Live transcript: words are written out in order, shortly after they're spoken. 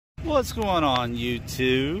What's going on,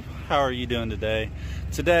 YouTube? How are you doing today?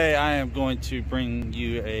 Today I am going to bring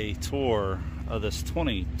you a tour of this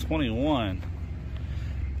 2021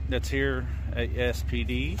 that's here at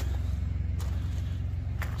SPD.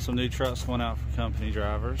 Some new trucks going out for company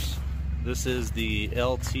drivers. This is the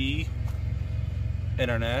LT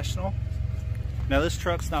International. Now this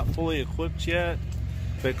truck's not fully equipped yet,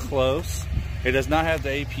 but close. It does not have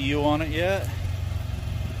the APU on it yet.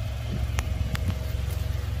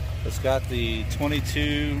 It's got the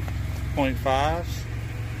 22.5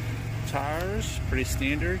 tires, pretty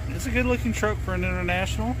standard. It's a good looking truck for an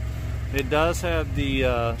International. It does have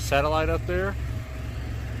the satellite up there.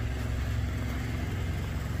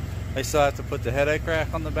 They still have to put the headache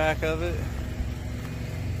rack on the back of it,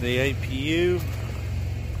 the APU,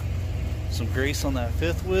 some grease on that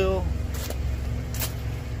fifth wheel,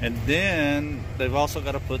 and then they've also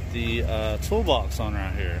got to put the toolbox on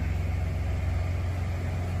right here.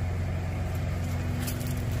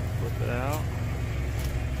 Flip it out.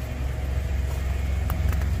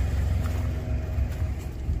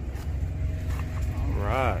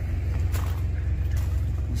 Alright.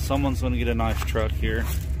 Someone's going to get a nice truck here.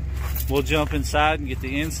 We'll jump inside and get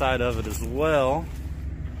the inside of it as well.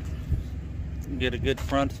 Get a good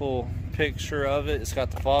frontal picture of it. It's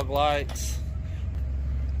got the fog lights.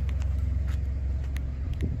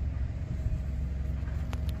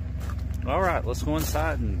 Alright, let's go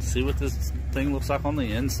inside and see what this thing looks like on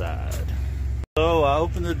the inside. So I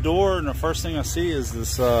open the door and the first thing I see is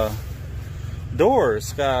this door.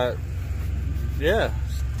 It's got, yeah,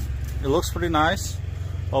 it looks pretty nice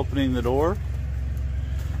opening the door.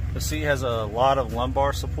 The seat has a lot of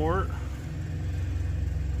lumbar support,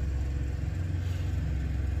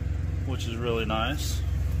 which is really nice.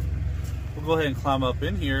 We'll go ahead and climb up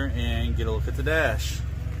in here and get a look at the dash.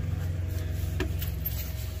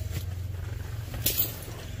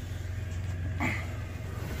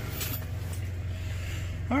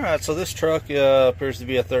 Alright, so this truck appears to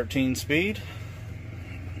be a 13 speed.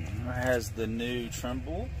 It has the new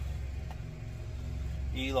Trimble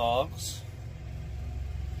E-logs.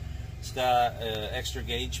 It's got an extra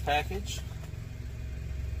gauge package.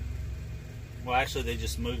 Well, actually they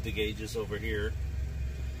just moved the gauges over here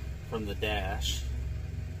from the dash.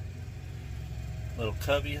 Little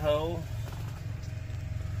cubby hole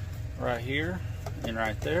right here and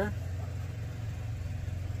right there.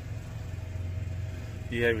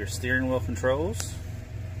 You have your steering wheel controls.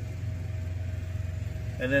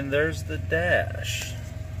 And then there's the dash.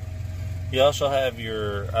 You also have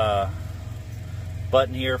your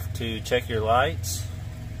button here to check your lights,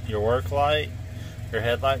 your work light, your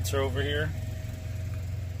headlights are over here.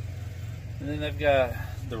 And then they've got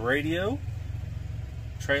the radio,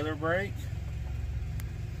 trailer brake,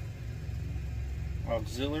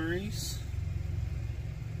 auxiliaries,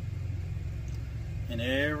 and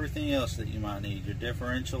everything else that you might need. Your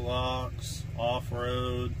differential locks,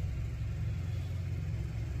 off-road.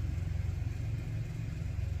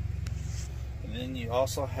 And then you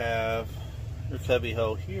also have your cubby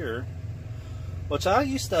hole here, which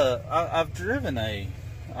I've driven a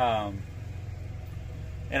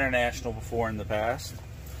International before in the past,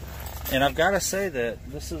 and I've got to say that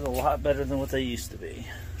this is a lot better than what they used to be.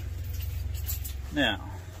 Now,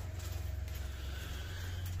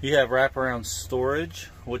 you have wraparound storage,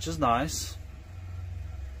 which is nice.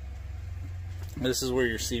 This is where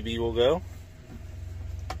your CB will go.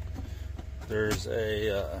 There's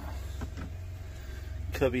a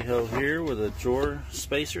cubby hole here with a drawer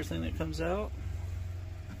spacer thing that comes out.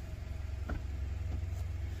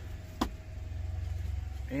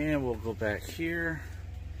 And we'll go back here.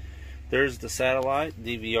 There's the satellite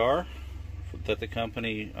DVR that the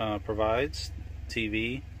company provides,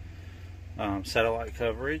 TV. Satellite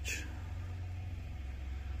coverage.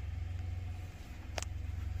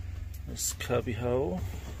 This cubby hole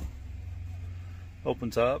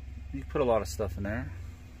opens up. You can put a lot of stuff in there.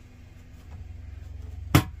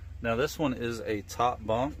 Now this one is a top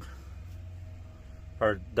bunk,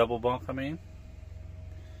 or double bunk I mean.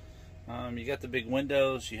 You got the big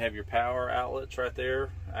windows, you have your power outlets right there,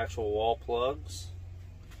 actual wall plugs.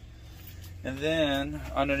 And then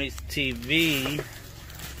underneath the TV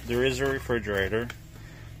there is a refrigerator.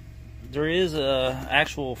 There is a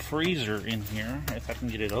actual freezer in here, if I can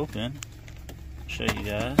get it open. I'll show you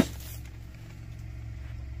guys.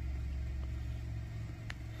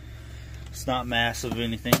 It's not massive or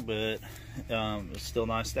anything, but it's still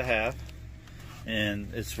nice to have.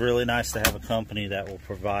 And it's really nice to have a company that will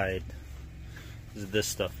provide this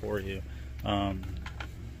stuff for you.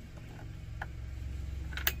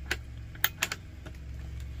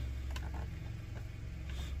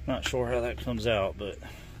 Not sure how that comes out, but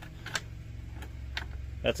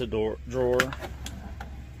That's a drawer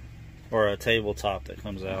or a tabletop that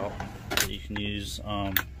comes out that you can use.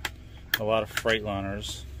 A lot of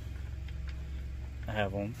Freightliners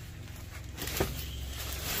have them.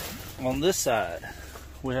 On this side,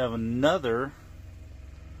 we have another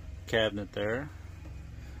cabinet there,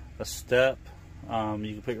 a step. You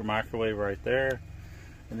can put your microwave right there,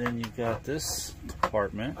 and then you've got this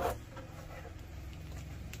compartment.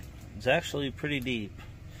 It's actually pretty deep.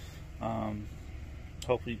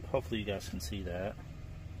 Hopefully you guys can see that.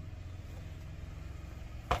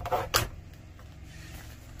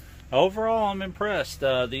 Overall, I'm impressed.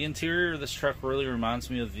 The interior of this truck really reminds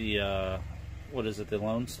me of the what is it, the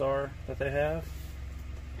Lone Star that they have.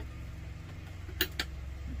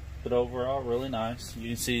 But overall, really nice. You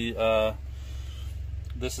can see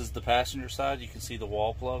this is the passenger side. You can see the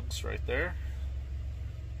wall plugs right there.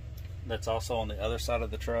 That's also on the other side of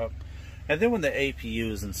the truck. And then when the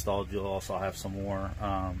APU is installed, you'll also have some more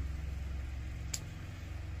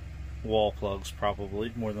wall plugs,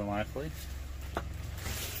 probably, more than likely.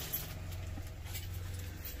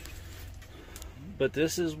 But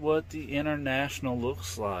this is what the International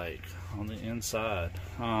looks like on the inside.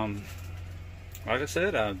 Like I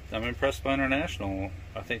said, I'm impressed by International.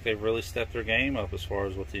 I think they've really stepped their game up as far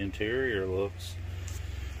as what the interior looks.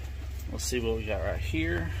 Let's see what we got right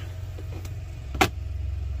here.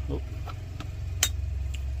 Oh.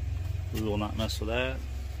 We will not mess with that.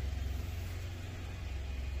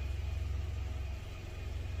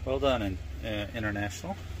 Well done,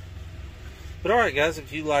 International. But alright guys,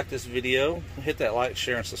 if you like this video, hit that like,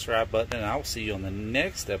 share, and subscribe button, and I will see you on the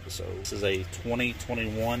next episode. This is a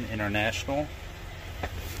 2021 International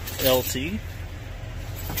LT.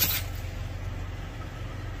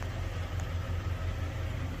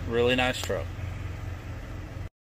 Really nice truck.